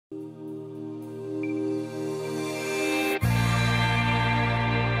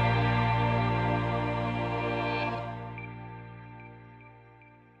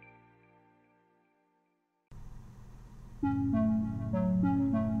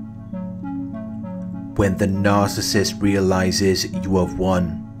when the narcissist realizes you have won.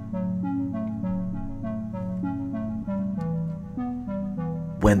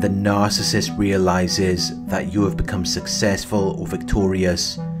 When the narcissist realizes that you have become successful or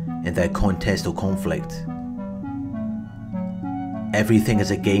victorious in their contest or conflict. Everything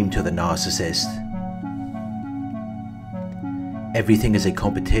is a game to the narcissist. Everything is a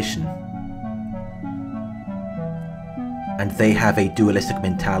competition. And they have a dualistic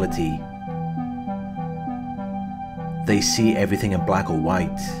mentality. They see everything in black or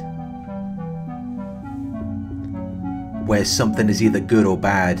white, where something is either good or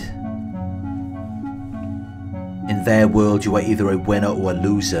bad. In their world, you are either a winner or a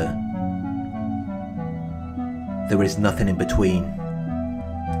loser. There is nothing in between.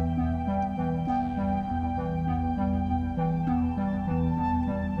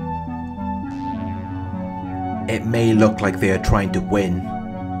 It may look like they are trying to win,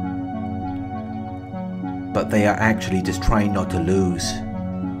 but they are actually just trying not to lose.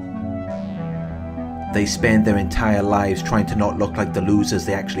 They spend their entire lives trying to not look like the losers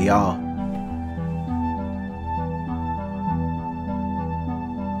they actually are.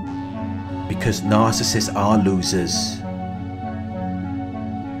 Because narcissists are losers.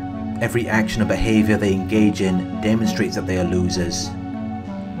 Every action and behavior they engage in demonstrates that they are losers.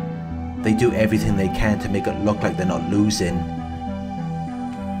 They do everything they can to make it look like they're not losing.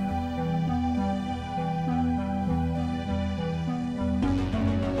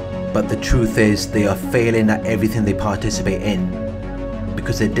 But the truth is, they are failing at everything they participate in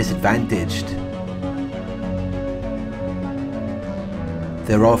because they're disadvantaged.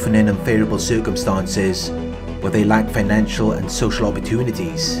 They're often in unfavorable circumstances where they lack financial and social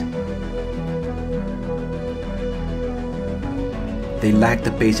opportunities. They lack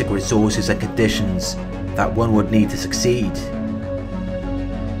the basic resources and conditions that one would need to succeed.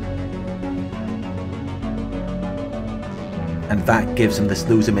 And that gives them this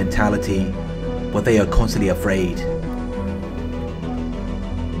loser mentality where they are constantly afraid.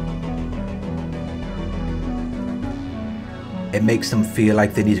 It makes them feel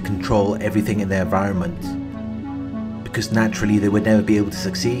like they need to control everything in their environment, because naturally they would never be able to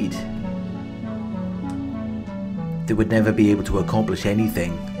succeed. They would never be able to accomplish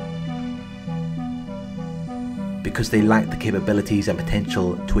anything, because they lack the capabilities and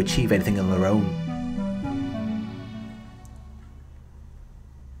potential to achieve anything on their own.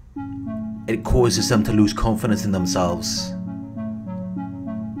 It causes them to lose confidence in themselves.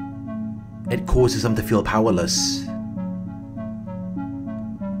 It causes them to feel powerless.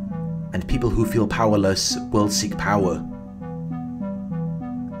 And people who feel powerless will seek power.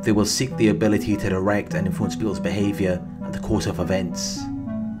 They will seek the ability to direct and influence people's behavior and the course of events.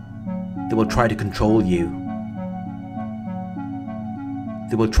 They will try to control you.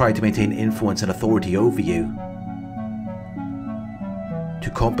 They will try to maintain influence and authority over you, to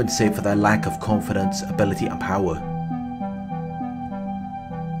compensate for their lack of confidence, ability and power.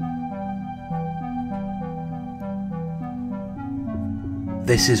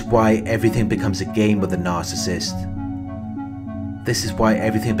 This is why everything becomes a game with the narcissist. This is why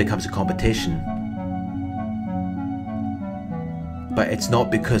everything becomes a competition. But it's not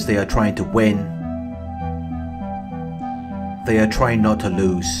because they are trying to win. They are trying not to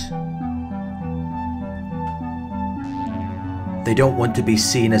lose. They don't want to be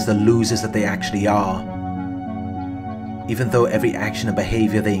seen as the losers that they actually are. Even though every action and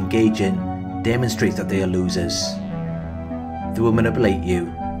behavior they engage in demonstrates that they are losers. They will manipulate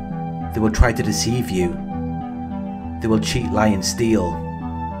you. They will try to deceive you. They will cheat, lie and steal.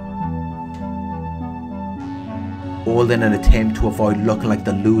 All in an attempt to avoid looking like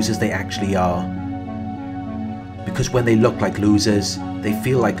the losers they actually are. Because when they look like losers, they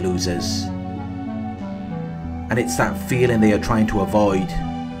feel like losers. And it's that feeling they are trying to avoid.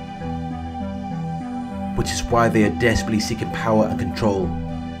 Which is why they are desperately seeking power and control.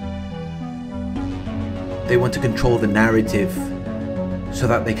 They want to control the narrative so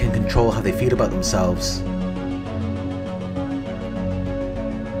that they can control how they feel about themselves.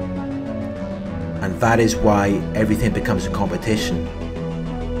 And that is why everything becomes a competition.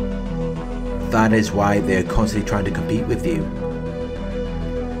 That is why they are constantly trying to compete with you.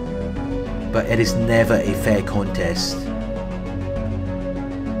 But it is never a fair contest.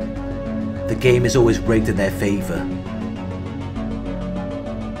 The game is always rigged in their favour.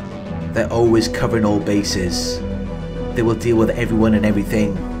 They're always covering all bases. They will deal with everyone and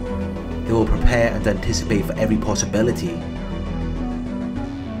everything. They will prepare and anticipate for every possibility.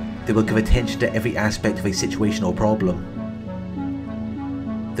 They will give attention to every aspect of a situation or problem.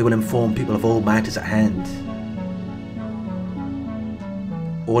 They will inform people of all matters at hand.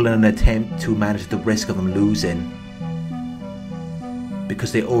 all in an attempt to manage the risk of them losing,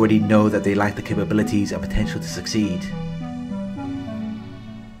 because they already know that they lack the capabilities and potential to succeed.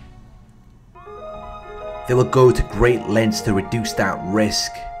 They will go to great lengths to reduce that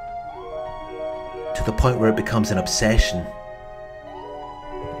risk, to the point where it becomes an obsession,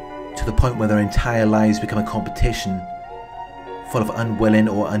 to the point where their entire lives become a competition full of unwilling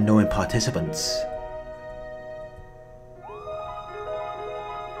or unknowing participants.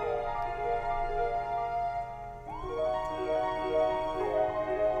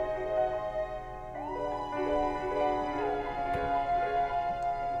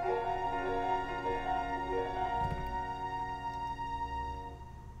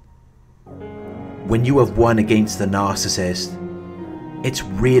 When you have won against the narcissist, it's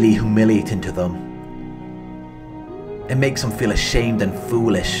really humiliating to them. It makes them feel ashamed and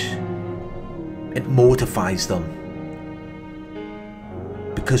foolish. It mortifies them.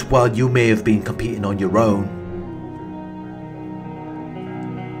 Because while you may have been competing on your own,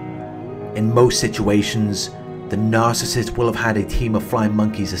 in most situations, the narcissist will have had a team of flying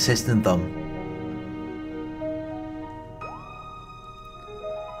monkeys assisting them.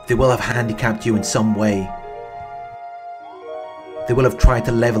 They will have handicapped you in some way. They will have tried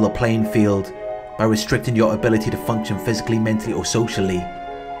to level the playing field by restricting your ability to function physically, mentally or socially,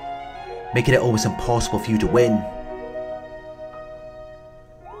 making it almost impossible for you to win.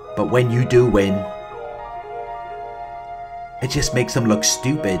 But when you do win, it just makes them look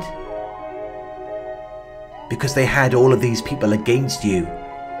stupid, because they had all of these people against you.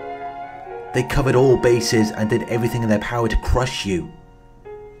 They covered all bases and did everything in their power to crush you.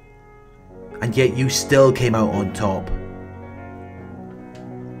 And yet you still came out on top.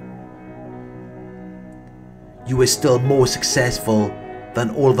 You were still more successful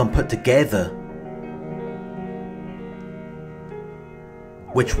than all of them put together.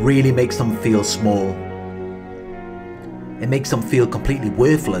 Which really makes them feel small. It makes them feel completely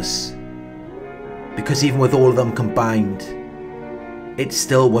worthless. Because even with all of them combined, it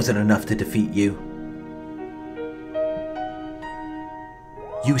still wasn't enough to defeat you.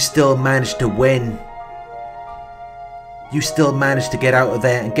 You still managed to win. You still managed to get out of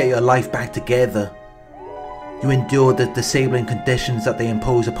there and get your life back together. You endured the disabling conditions that they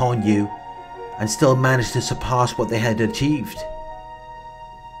impose upon you and still managed to surpass what they had achieved.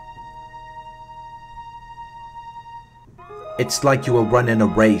 It's like you were running a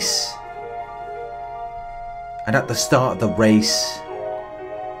race, and at the start of the race,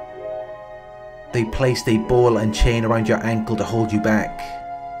 they placed a ball and chain around your ankle to hold you back.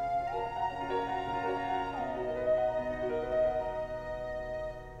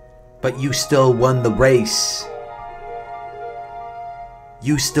 But you still won the race.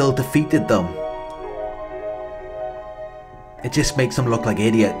 You still defeated them. It just makes them look like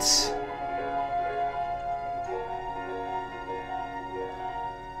idiots.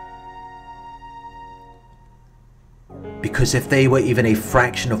 Because if they were even a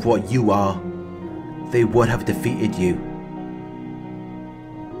fraction of what you are, they would have defeated you.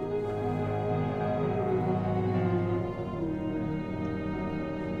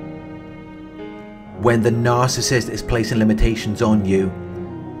 When the narcissist is placing limitations on you,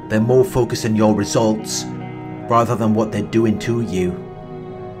 they're more focused on your results rather than what they're doing to you.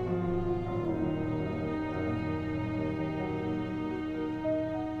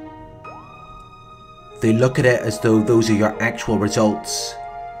 They look at it as though those are your actual results,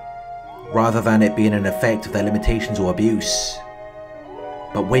 rather than it being an effect of their limitations or abuse.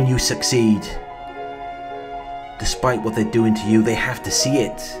 But when you succeed, despite what they're doing to you, they have to see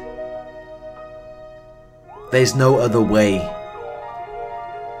it. There's no other way.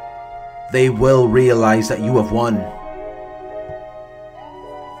 They will realize that you have won.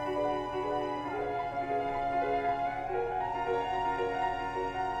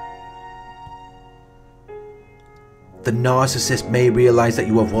 The narcissist may realize that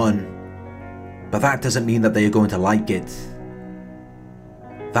you have won, but that doesn't mean that they are going to like it.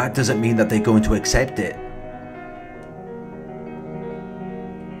 That doesn't mean that they're going to accept it.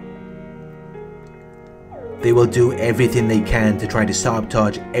 They will do everything they can to try to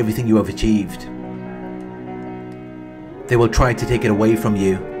sabotage everything you have achieved. They will try to take it away from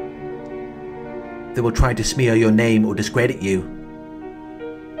you. They will try to smear your name or discredit you.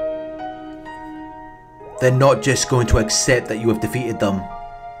 They're not just going to accept that you have defeated them.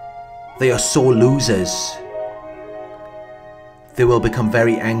 They are sore losers. They will become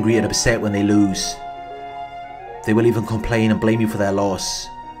very angry and upset when they lose. They will even complain and blame you for their loss.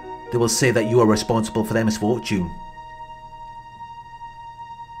 They will say that you are responsible for their misfortune.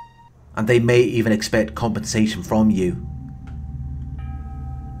 And they may even expect compensation from you.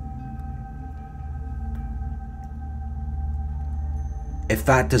 If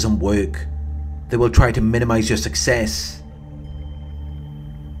that doesn't work, they will try to minimize your success.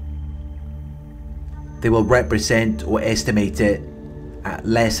 They will represent or estimate it at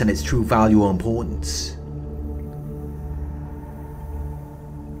less than its true value or importance.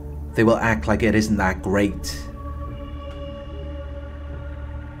 They will act like it isn't that great.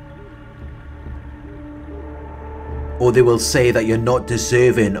 Or they will say that you're not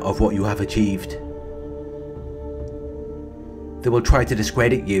deserving of what you have achieved. They will try to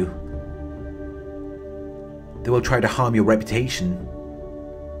discredit you. They will try to harm your reputation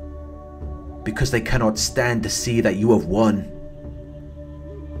because they cannot stand to see that you have won.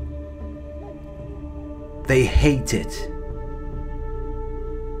 They hate it.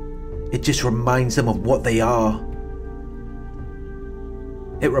 It just reminds them of what they are.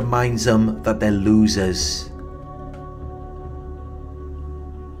 It reminds them that they're losers.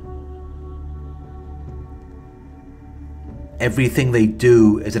 Everything they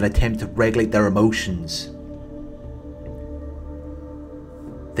do is an attempt to regulate their emotions.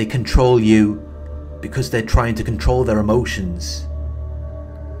 They control you because they're trying to control their emotions.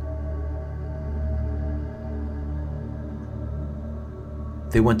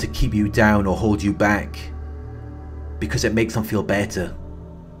 They want to keep you down or hold you back because it makes them feel better.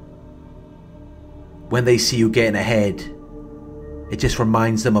 When they see you getting ahead, it just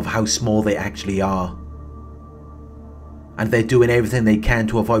reminds them of how small they actually are. And they're doing everything they can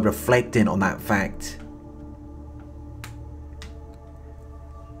to avoid reflecting on that fact.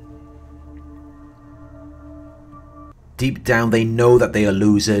 Deep down they know that they are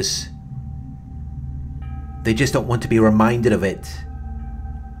losers. They just don't want to be reminded of it.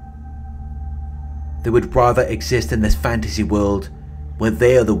 They would rather exist in this fantasy world where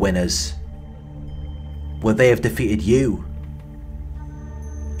they are the winners, where they have defeated you,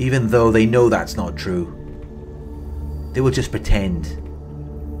 even though they know that's not true. They will just pretend.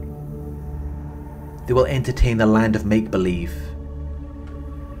 They will entertain the land of make-believe.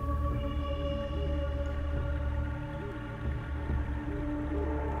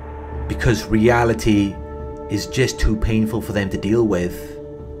 Because reality is just too painful for them to deal with.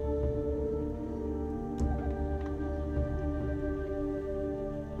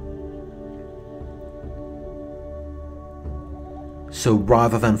 So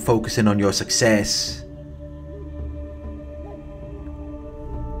rather than focusing on your success,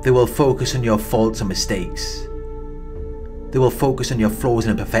 they will focus on your faults and mistakes. They will focus on your flaws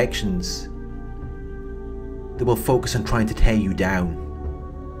and imperfections. They will focus on trying to tear you down.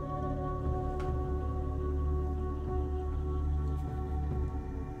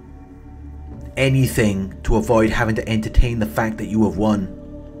 Anything to avoid having to entertain the fact that you have won,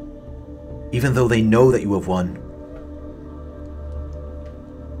 even though they know that you have won.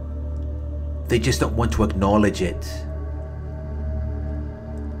 They just don't want to acknowledge it.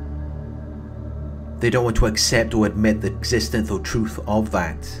 They don't want to accept or admit the existence or truth of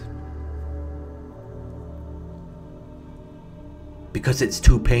that. Because it's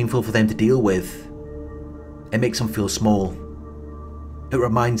too painful for them to deal with. It makes them feel small. It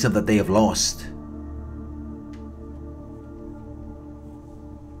reminds them that they have lost.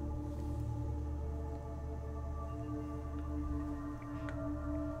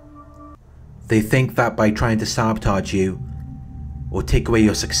 They think that by trying to sabotage you or take away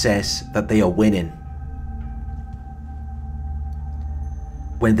your success, that they are winning.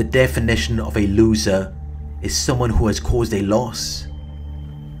 When the definition of a loser is someone who has caused a loss.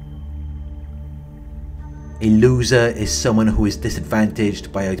 A loser is someone who is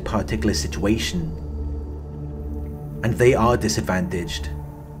disadvantaged by a particular situation. And they are disadvantaged,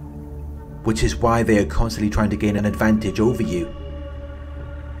 which is why they are constantly trying to gain an advantage over you.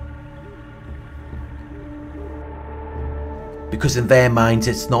 Because in their minds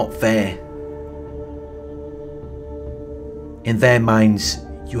it's not fair. In their minds,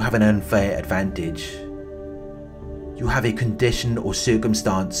 you have an unfair advantage. You have a condition or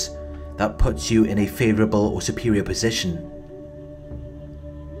circumstance that puts you in a favourable or superior position.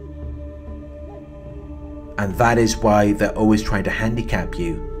 And that is why they're always trying to handicap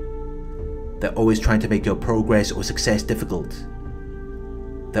you. They're always trying to make your progress or success difficult.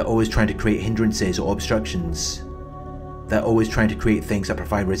 They're always trying to create hindrances or obstructions. They're always trying to create things that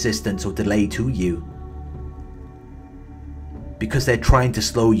provide resistance or delay to you. Because they're trying to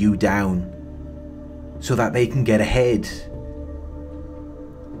slow you down so that they can get ahead.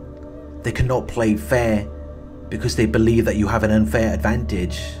 They cannot play fair because they believe that you have an unfair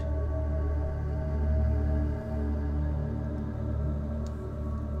advantage.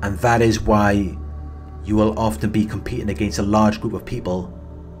 And that is why you will often be competing against a large group of people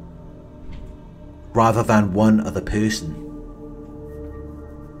rather than one other person.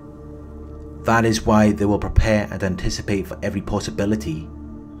 That is why they will prepare and anticipate for every possibility.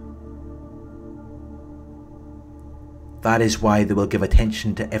 That is why they will give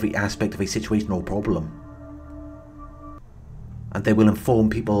attention to every aspect of a situation or problem. And they will inform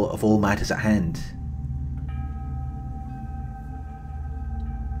people of all matters at hand.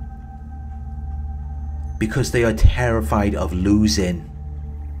 Because they are terrified of losing.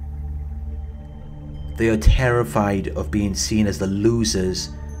 They are terrified of being seen as the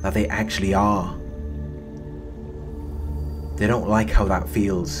losers that they actually are. They don't like how that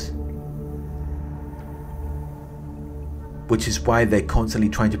feels. Which is why they're constantly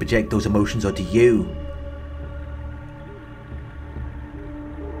trying to project those emotions onto you.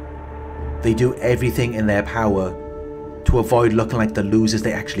 They do everything in their power to avoid looking like the losers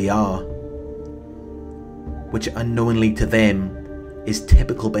they actually are. Which unknowingly to them is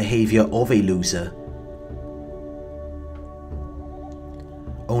typical behaviour of a loser.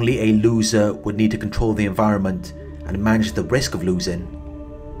 Only a loser would need to control the environment and manage the risk of losing.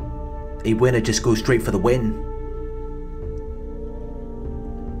 A winner just goes straight for the win.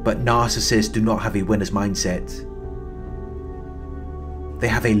 But narcissists do not have a winner's mindset. They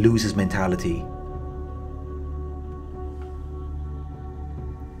have a loser's mentality.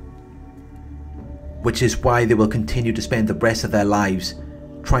 Which is why they will continue to spend the rest of their lives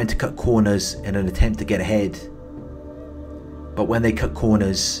trying to cut corners in an attempt to get ahead. But when they cut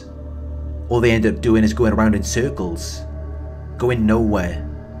corners, all they end up doing is going around in circles, going nowhere.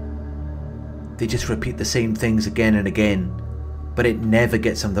 They just repeat the same things again and again, but it never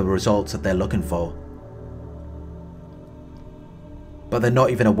gets them the results that they're looking for. But they're not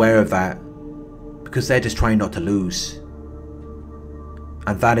even aware of that, because they're just trying not to lose.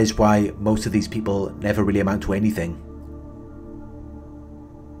 And that is why most of these people never really amount to anything.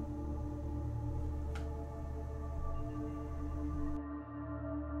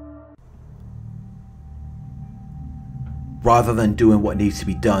 Rather than doing what needs to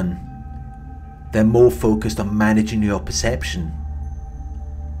be done, they're more focused on managing your perception,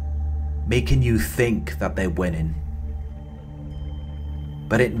 making you think that they're winning.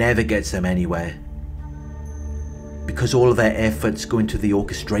 But it never gets them anywhere, because all of their efforts go into the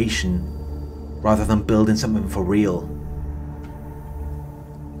orchestration rather than building something for real.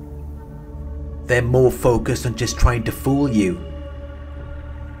 They're more focused on just trying to fool you.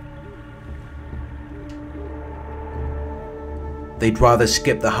 They'd rather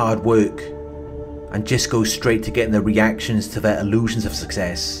skip the hard work and just go straight to getting the reactions to their illusions of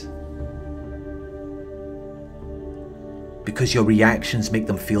success. Because your reactions make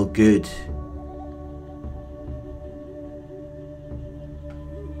them feel good.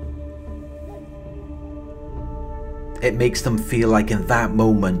 It makes them feel like in that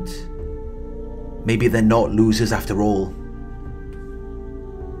moment, maybe they're not losers after all.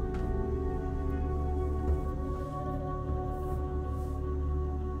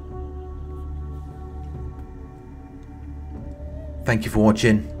 Thank you for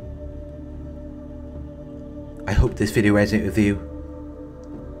watching. I hope this video resonated with you.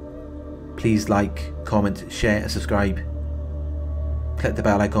 Please like, comment, share and subscribe. Click the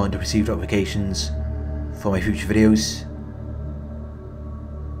bell icon to receive notifications for my future videos.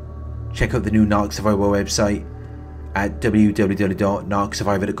 Check out the new Narc Survivor website at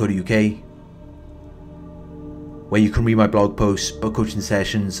www.narcsurvivor.co.uk, where you can read my blog posts, book coaching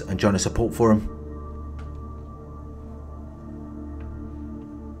sessions and join a support forum.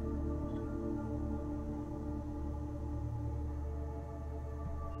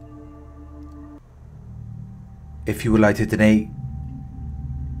 If you would like to donate,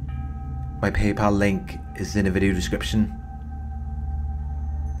 my PayPal link is in the video description.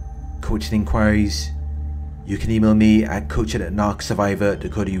 Coaching inquiries, you can email me at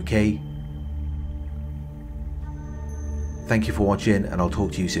coaching@narcsurvivor.co.uk. Thank you for watching, and I'll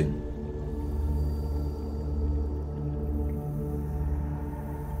talk to you soon.